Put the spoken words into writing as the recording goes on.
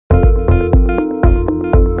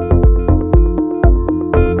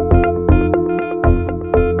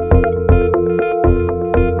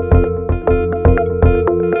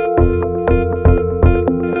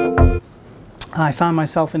I found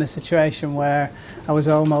myself in a situation where I was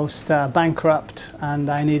almost bankrupt, and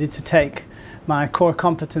I needed to take my core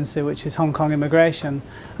competency, which is Hong Kong immigration,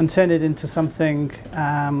 and turn it into something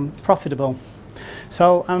profitable.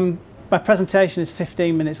 So my presentation is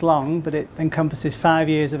 15 minutes long, but it encompasses 5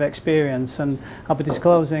 years of experience, and I'll be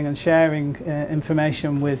disclosing and sharing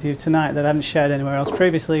information with you tonight that I haven't shared anywhere else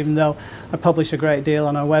previously, even though I publish a great deal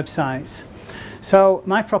on our websites. So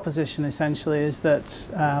my proposition essentially is that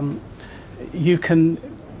you can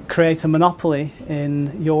create a monopoly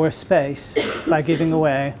in your space by giving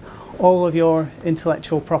away all of your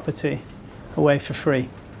intellectual property away for free.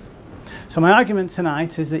 So my argument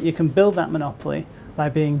tonight is that you can build that monopoly by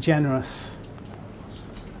being generous.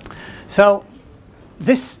 So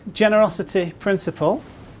this generosity principle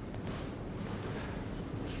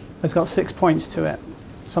has got 6 points to it.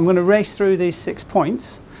 So I'm going to race through these 6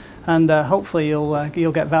 points, and hopefully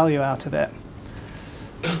you'll get value out of it.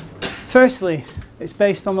 Firstly, it's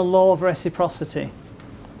based on the law of reciprocity.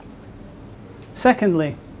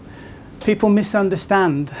 Secondly, people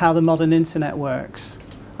misunderstand how the modern internet works.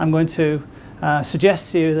 I'm going to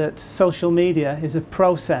suggest to you that social media is a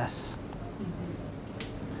process.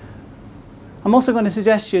 I'm also going to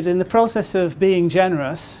suggest to you that in the process of being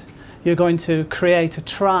generous, you're going to create a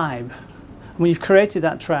tribe. And when you've created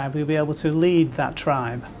that tribe, you'll be able to lead that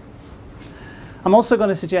tribe. I'm also going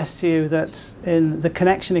to suggest to you that in the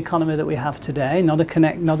connection economy that we have today, not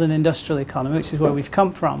an industrial economy, which is where we've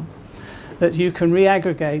come from, that you can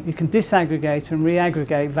reaggregate, you can disaggregate and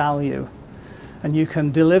reaggregate value, and you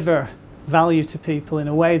can deliver value to people in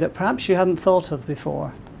a way that perhaps you hadn't thought of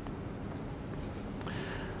before.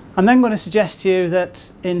 I'm then going to suggest to you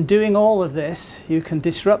that in doing all of this, you can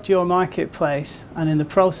disrupt your marketplace and in the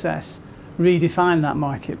process redefine that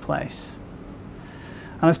marketplace.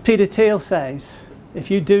 And as Peter Thiel says,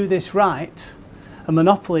 if you do this right, a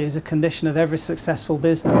monopoly is a condition of every successful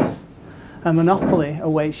business. A monopoly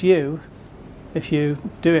awaits you if you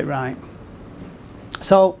do it right.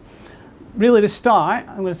 So really to start,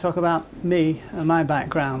 I'm going to talk about me and my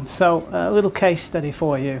background. So a little case study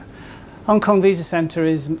for you. Hong Kong Visa Centre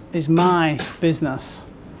is my business.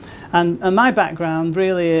 And my background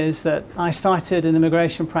really is that I started an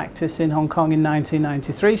immigration practice in Hong Kong in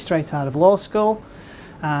 1993, straight out of law school.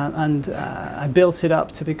 I built it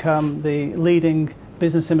up to become the leading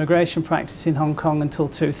business immigration practice in Hong Kong until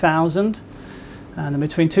 2000. And then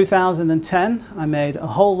between 2010, I made a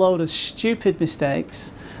whole load of stupid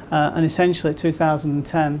mistakes. And essentially,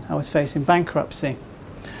 2010, I was facing bankruptcy.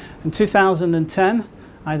 In 2010,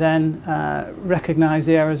 I then recognized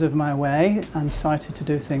the errors of my way and started to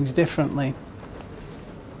do things differently.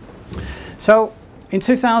 So in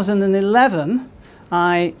 2011,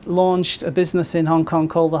 I launched a business in Hong Kong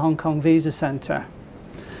called the Hong Kong Visa Centre.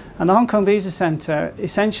 And the Hong Kong Visa Centre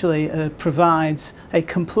essentially provides a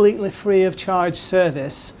completely free of charge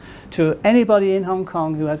service to anybody in Hong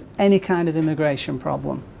Kong who has any kind of immigration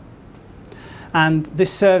problem. And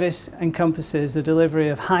this service encompasses the delivery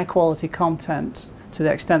of high quality content to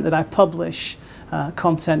the extent that I publish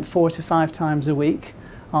content 4 to 5 times a week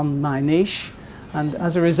on my niche. And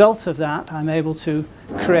as a result of that, I'm able to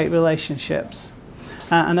create relationships.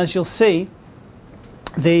 And as you'll see,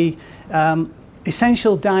 the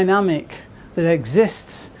essential dynamic that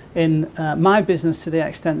exists in my business to the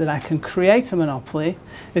extent that I can create a monopoly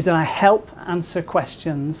is that I help answer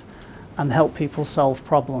questions and help people solve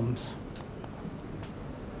problems.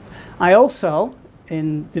 I also,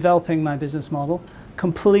 in developing my business model,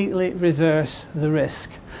 completely reverse the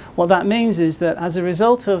risk. What that means is that as a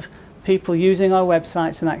result of people using our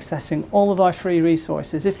websites and accessing all of our free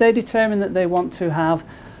resources, if they determine that they want to have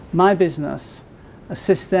my business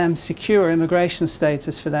assist them secure immigration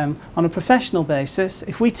status for them on a professional basis,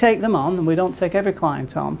 if we take them on, and we don't take every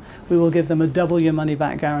client on, we will give them a double your money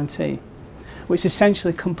back guarantee, which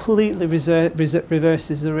essentially completely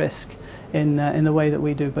reverses the risk in the way that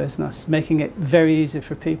we do business, making it very easy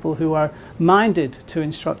for people who are minded to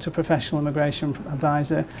instruct a professional immigration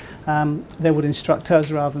advisor. They would instruct us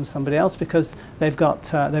rather than somebody else because they've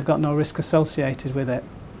got no risk associated with it.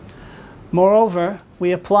 Moreover,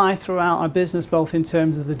 we apply throughout our business both in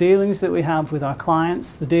terms of the dealings that we have with our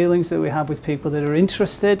clients, the dealings that we have with people that are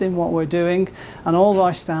interested in what we're doing, and all of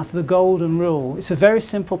our staff, the golden rule. It's a very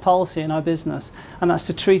simple policy in our business, and that's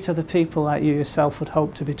to treat other people like you yourself would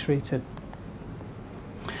hope to be treated.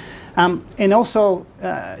 In also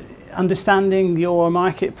understanding your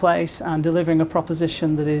marketplace and delivering a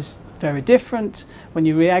proposition that is very different. When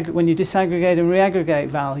you disaggregate and reaggregate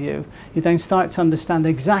value, you then start to understand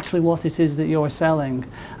exactly what it is that you're selling.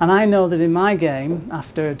 And I know that in my game,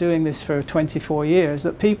 after doing this for 24 years,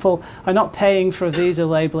 that people are not paying for a visa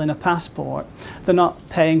label in a passport. They're not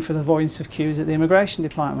paying for the avoidance of queues at the immigration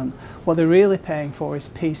department. What they're really paying for is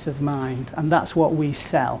peace of mind, and that's what we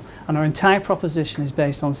sell. And our entire proposition is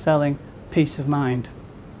based on selling peace of mind.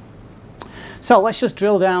 So let's just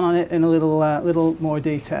drill down on it in a little more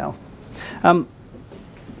detail.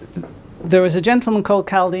 There was a gentleman called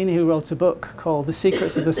Cialdini who wrote a book called The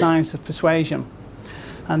Secrets of the Science of Persuasion.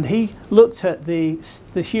 And he looked at the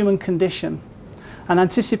human condition and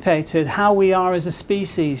anticipated how we are as a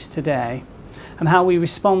species today and how we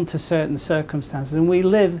respond to certain circumstances. And we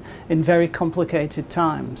live in very complicated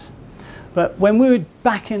times. But when we were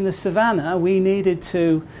back in the savannah, we needed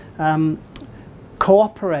to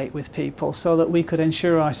cooperate with people so that we could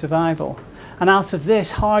ensure our survival. And out of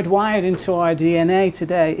this, hardwired into our DNA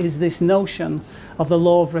today, is this notion of the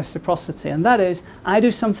law of reciprocity. And that is, I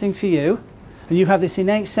do something for you, and you have this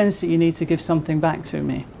innate sense that you need to give something back to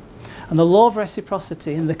me. And the law of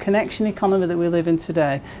reciprocity and the connection economy that we live in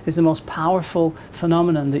today is the most powerful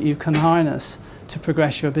phenomenon that you can harness to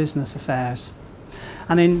progress your business affairs.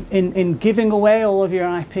 And in giving away all of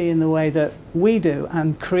your IP in the way that we do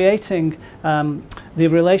and creating the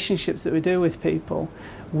relationships that we do with people,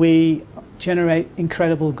 we generate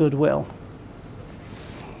incredible goodwill.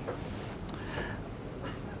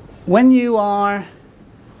 When you are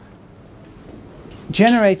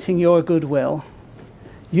generating your goodwill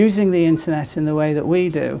using the internet in the way that we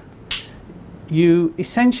do, you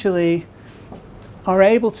essentially are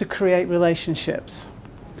able to create relationships.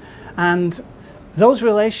 And those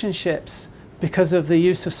relationships, because of the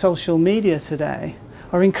use of social media today,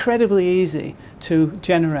 are incredibly easy to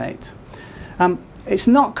generate. It's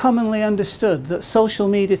not commonly understood that social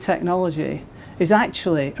media technology is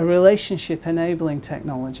actually a relationship enabling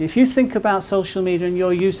technology. If you think about social media and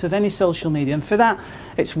your use of any social media, and for that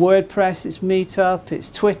it's WordPress, it's Meetup,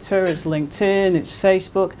 it's Twitter, it's LinkedIn, it's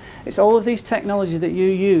Facebook, it's all of these technologies that you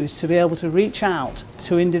use to be able to reach out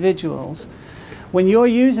to individuals. When you're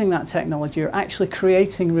using that technology, you're actually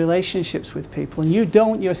creating relationships with people, and you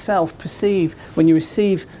don't yourself perceive, when you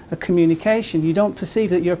receive a communication, you don't perceive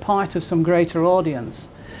that you're part of some greater audience.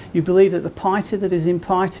 You believe that the party that is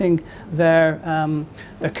imparting their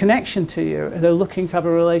connection to you, they're looking to have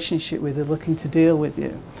a relationship with, they're looking to deal with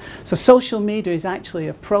you. So social media is actually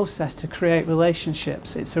a process to create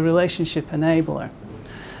relationships. It's a relationship enabler.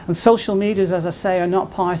 And social medias, as I say, are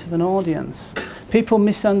not part of an audience. People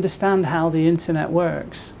misunderstand how the internet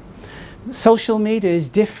works. Social media is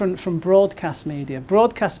different from broadcast media.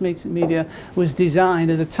 Broadcast media was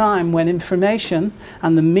designed at a time when information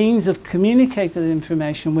and the means of communicating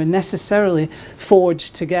information were necessarily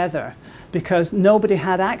forged together, because nobody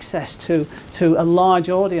had access to a large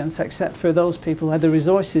audience except for those people who had the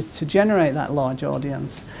resources to generate that large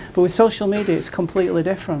audience. But with social media, it's completely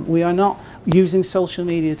different. We are not using social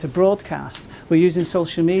media to broadcast. We're using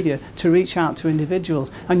social media to reach out to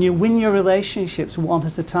individuals. And you win your relationships one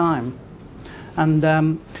at a time. And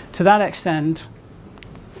to that extent,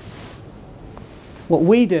 what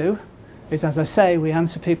we do is, as I say, we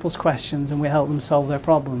answer people's questions and we help them solve their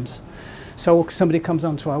problems. So somebody comes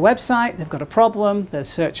onto our website, they've got a problem, they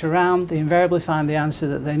search around, they invariably find the answer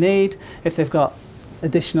that they need. If they've got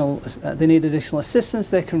they need additional assistance,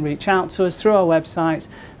 they can reach out to us through our websites.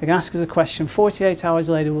 They can ask us a question. 48 hours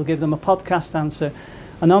later, we'll give them a podcast answer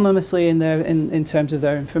anonymously in terms of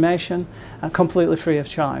their information, completely free of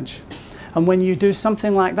charge. And when you do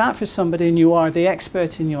something like that for somebody and you are the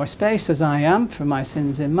expert in your space, as I am for my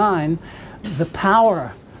sins in mine, the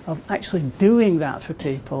power of actually doing that for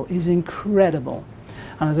people is incredible.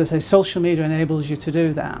 And as I say, social media enables you to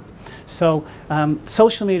do that. So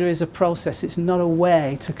social media is a process. It's not a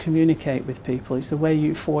way to communicate with people. It's the way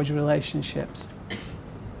you forge relationships.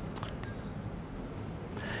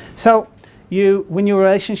 So you win your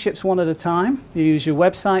relationships one at a time. You use your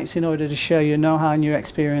websites in order to share your know-how and your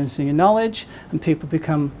experience and your knowledge, and people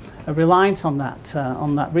become reliant on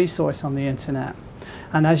that resource on the internet.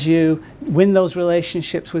 And as you win those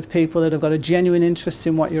relationships with people that have got a genuine interest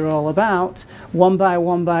in what you're all about, one by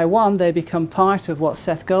one, they become part of what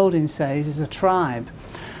Seth Godin says is a tribe.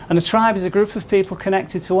 And a tribe is a group of people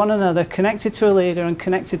connected to one another, connected to a leader, and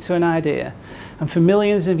connected to an idea. And for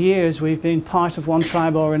millions of years, we've been part of one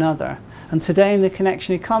tribe or another. And today in the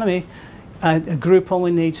connection economy, a group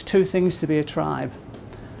only needs two things to be a tribe.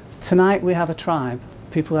 Tonight we have a tribe.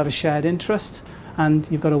 People have a shared interest, and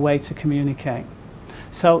you've got a way to communicate.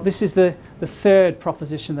 So this is the third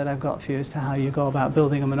proposition that I've got for you as to how you go about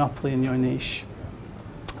building a monopoly in your niche.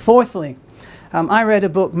 Fourthly, I read a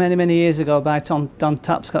book many, many years ago by Don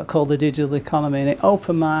Tapscott called The Digital Economy, and it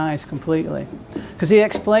opened my eyes completely. Because he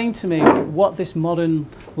explained to me what this modern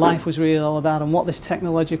life was really all about and what this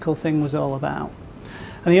technological thing was all about.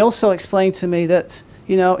 And he also explained to me that,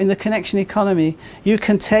 you know, in the connection economy, you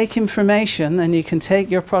can take information and you can take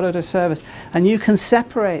your product or service and you can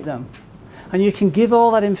separate them. And you can give all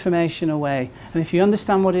that information away. And if you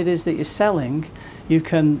understand what it is that you're selling, you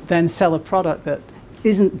can then sell a product that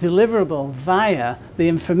isn't deliverable via the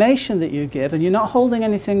information that you give, and you're not holding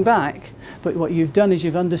anything back, but what you've done is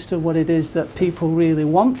you've understood what it is that people really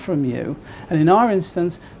want from you. And in our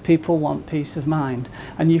instance, people want peace of mind.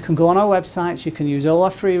 And you can go on our websites, you can use all our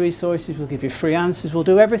free resources, we'll give you free answers, we'll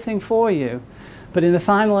do everything for you. But in the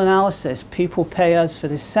final analysis, people pay us for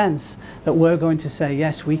this sense that we're going to say,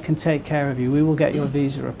 yes, we can take care of you, we will get your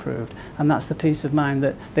visa approved. And that's the peace of mind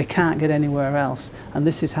that they can't get anywhere else. And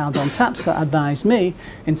this is how Don Tapscott advised me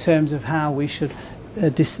in terms of how we should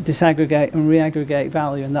disaggregate and reaggregate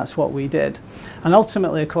value, and that's what we did. And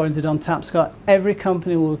ultimately, according to Don Tapscott, every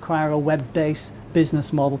company will require a web-based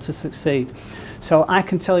business model to succeed. So I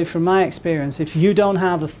can tell you from my experience, if you don't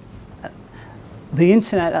have the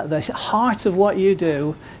internet at the heart of what you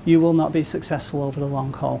do, you will not be successful over the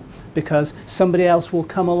long haul, because somebody else will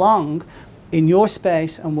come along in your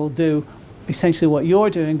space and will do essentially what you're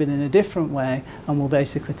doing but in a different way, and will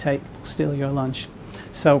basically steal your lunch.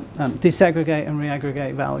 So disaggregate and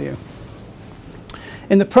reaggregate value.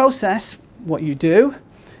 In the process, what you do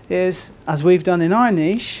is, as we've done in our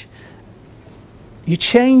niche, you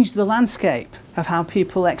change the landscape of how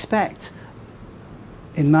people expect,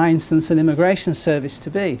 in my instance, an immigration service to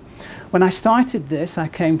be. When I started this, I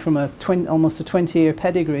came from almost a 20-year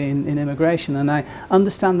pedigree in immigration, and I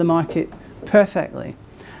understand the market perfectly.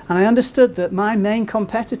 And I understood that my main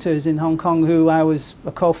competitors in Hong Kong, who I was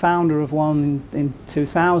a co-founder of one in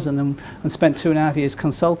 2000 and spent 2.5 years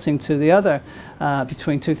consulting to the other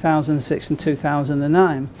between 2006 and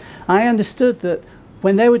 2009, I understood that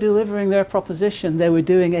when they were delivering their proposition, they were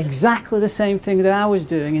doing exactly the same thing that I was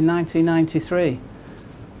doing in 1993.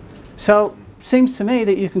 So it seems to me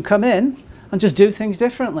that you can come in and just do things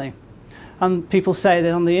differently. And people say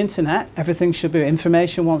that on the internet, everything should be,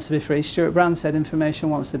 information wants to be free. Stuart Brand said information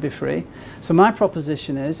wants to be free. So my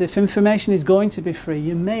proposition is, if information is going to be free,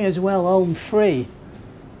 you may as well own free.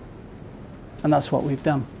 And that's what we've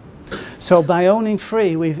done. So by owning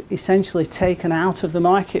free, we've essentially taken out of the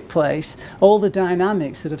marketplace all the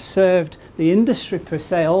dynamics that have served the industry per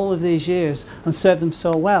se all of these years and served them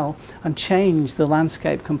so well, and changed the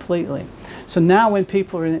landscape completely. So now when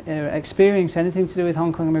people experience anything to do with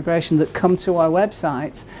Hong Kong immigration that come to our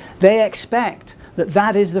websites, they expect that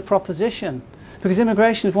that is the proposition. Because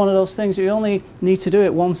immigration is one of those things that you only need to do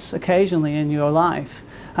it once occasionally in your life.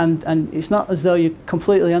 And it's not as though you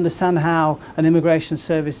completely understand how an immigration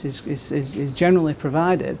service is generally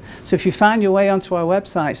provided. So if you find your way onto our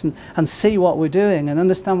websites and see what we're doing and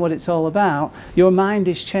understand what it's all about, your mind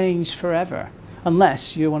is changed forever.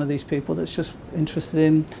 Unless you're one of these people that's just interested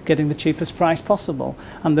in getting the cheapest price possible.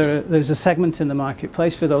 And there's a segment in the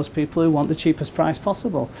marketplace for those people who want the cheapest price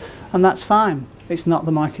possible. And that's fine. It's not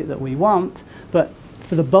the market that we want, but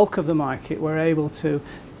for the bulk of the market, we're able to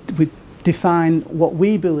define what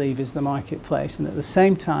we believe is the marketplace, and at the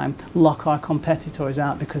same time lock our competitors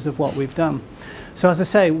out because of what we've done. So as I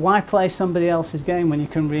say, why play somebody else's game when you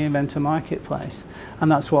can reinvent a marketplace?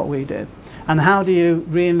 And that's what we did. And how do you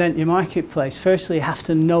reinvent your marketplace? Firstly, you have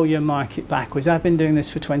to know your market backwards. I've been doing this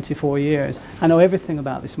for 24 years. I know everything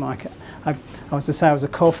about this market. I was a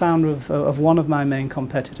co-founder of one of my main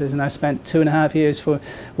competitors, and I spent 2.5 years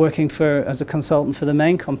working as a consultant for the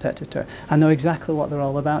main competitor. I know exactly what they're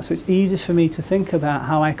all about, so it's easy for me to think about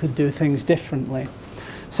how I could do things differently.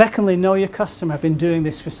 Secondly, know your customer. I've been doing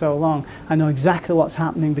this for so long. I know exactly what's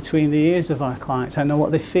happening between the ears of our clients. I know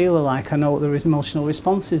what they feel like. I know what their emotional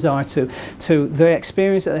responses are to the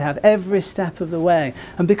experience that they have every step of the way.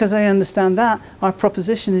 And because I understand that, our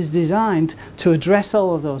proposition is designed to address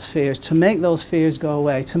all of those fears, to make those fears go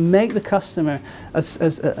away, to make the customer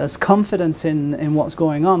as confident in what's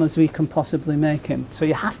going on as we can possibly make him. So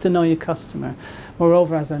you have to know your customer.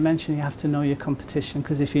 Moreover, as I mentioned, you have to know your competition,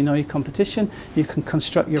 because if you know your competition, you can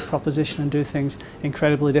construct your proposition and do things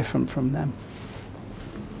incredibly different from them.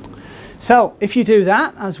 So if you do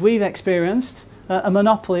that, as we've experienced, a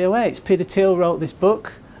monopoly awaits. Peter Thiel wrote this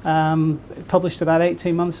book published about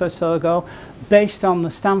 18 months or so ago, based on the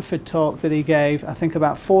Stanford talk that he gave, I think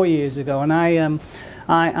about 4 years ago. And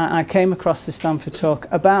I came across the Stanford talk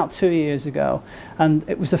about 2 years ago, and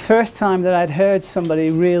it was the first time that I'd heard somebody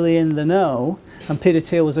really in the know. And Peter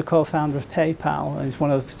Thiel was a co-founder of PayPal, and he's one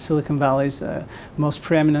of Silicon Valley's most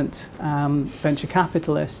preeminent venture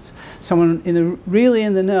capitalists. Someone really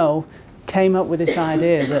in the know came up with this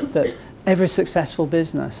idea that every successful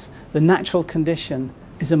business, the natural condition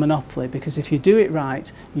is a monopoly, because if you do it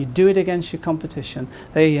right, you do it against your competition,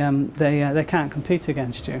 they can't compete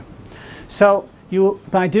against you. So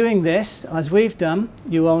by doing this, as we've done,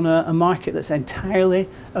 you own a market that's entirely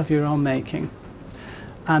of your own making.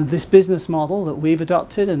 And this business model that we've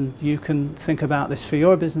adopted, and you can think about this for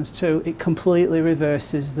your business too, it completely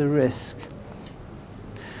reverses the risk.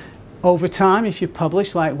 Over time, if you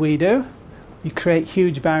publish like we do, you create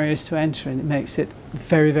huge barriers to entry, and it makes it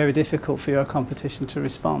very, very difficult for your competition to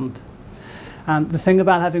respond. And the thing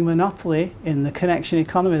about having monopoly in the connection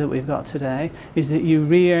economy that we've got today is that you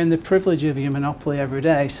re-earn the privilege of your monopoly every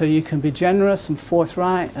day. So you can be generous and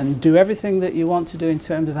forthright and do everything that you want to do in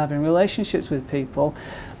terms of having relationships with people,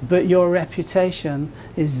 but your reputation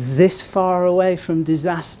is this far away from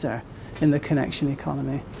disaster in the connection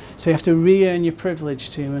economy. So you have to re-earn your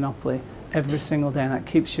privilege to your monopoly every single day, and that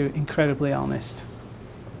keeps you incredibly honest.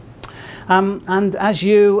 And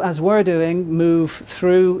as we're doing, move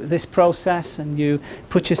through this process, and you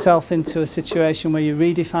put yourself into a situation where you're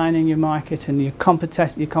redefining your market, and your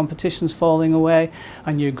competition's falling away,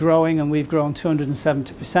 and you're growing, and we've grown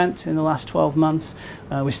 270% in the last 12 months.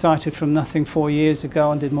 We started from nothing 4 years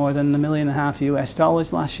ago and did more than $1.5 million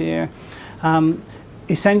US last year.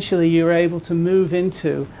 Essentially, you're able to move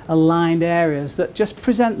into aligned areas that just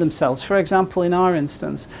present themselves. For example, in our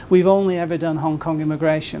instance, we've only ever done Hong Kong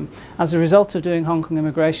immigration. As a result of doing Hong Kong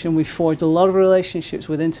immigration, we've forged a lot of relationships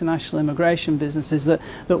with international immigration businesses that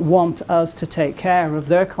want us to take care of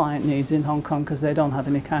their client needs in Hong Kong because they don't have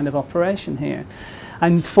any kind of operation here.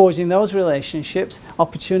 And forging those relationships,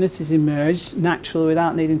 opportunities emerged naturally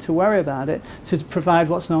without needing to worry about it to provide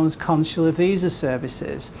what's known as consular visa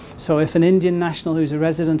services. So if an Indian national who's a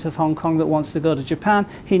resident of Hong Kong that wants to go to Japan,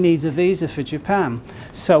 he needs a visa for Japan.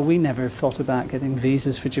 So we never thought about getting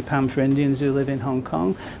visas for Japan for Indians who live in Hong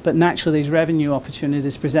Kong. But naturally, these revenue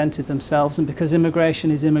opportunities presented themselves, and because immigration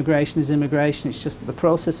is immigration, it's just that the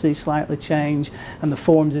processes slightly change and the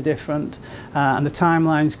forms are different, and the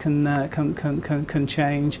timelines can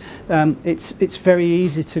change. It's very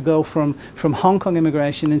easy to go from Hong Kong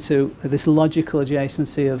immigration into this logical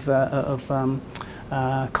adjacency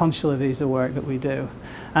of consular visa work that we do.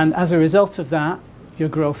 And as a result of that, your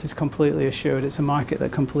growth is completely assured. It's a market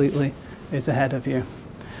that completely is ahead of you.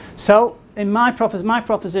 So my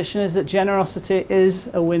proposition is that generosity is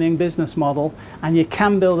a winning business model, and you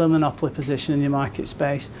can build a monopoly position in your market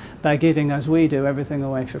space by giving, as we do, everything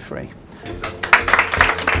away for free.